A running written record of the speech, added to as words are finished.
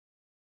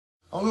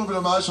I'm a little bit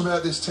emotional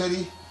about this,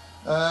 Teddy.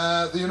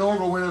 The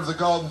inaugural winner of the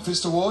Golden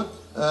Fist Award.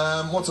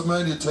 What's it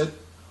mean to you, Ted?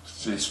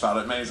 Jeez, but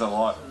it means a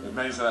lot. It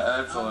means an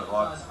absolute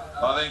lot.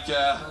 I think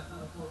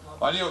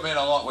I knew it meant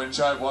a lot when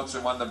Joe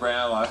Watson won the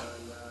Brownlow,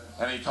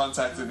 and he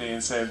contacted me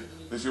and said,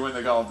 "If you win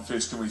the Golden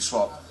Fist, can we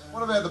swap?"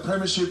 What about the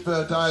Premiership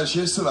days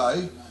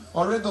yesterday?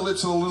 I read the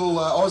lips of the little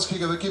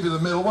Auskicker that give you the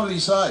medal. What did he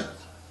say?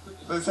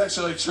 It's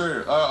actually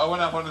true. I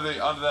went up onto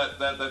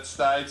that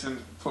stage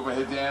and put my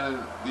head down,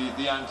 and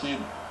the young kid,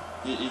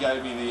 he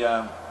gave me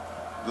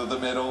the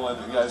medal,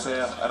 and he goes,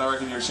 "Yeah, and I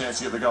reckon you're a chance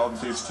to get the Golden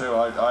Fist too."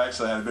 I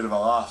actually had a bit of a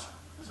laugh.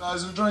 So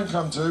is it a dream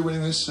come true,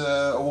 winning this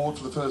award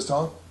for the first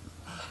time?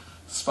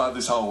 Spud,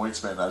 this whole week's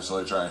been an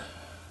absolute dream.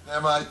 Now,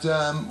 mate,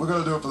 we've got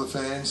to do it for the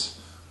fans.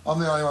 I'm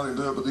the only one who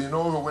can do it, but the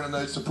inaugural winner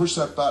needs to push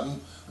that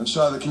button and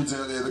show the kids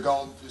out there the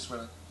Golden Fist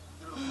winner.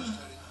 Give it a push,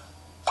 Teddy.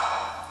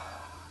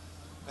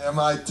 Now,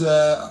 mate,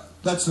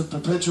 that's the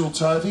perpetual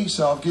trophy,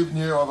 so I've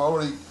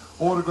already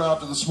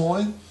autographed it this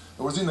morning.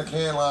 It was in the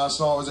can last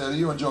night. It was out of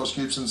you and Josh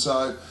Gibson,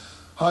 so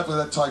hopefully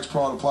that takes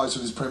pride of place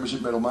with his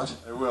Premiership medal, mate.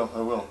 It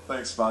will.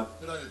 Thanks, Spud.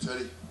 Good on you,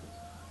 Teddy.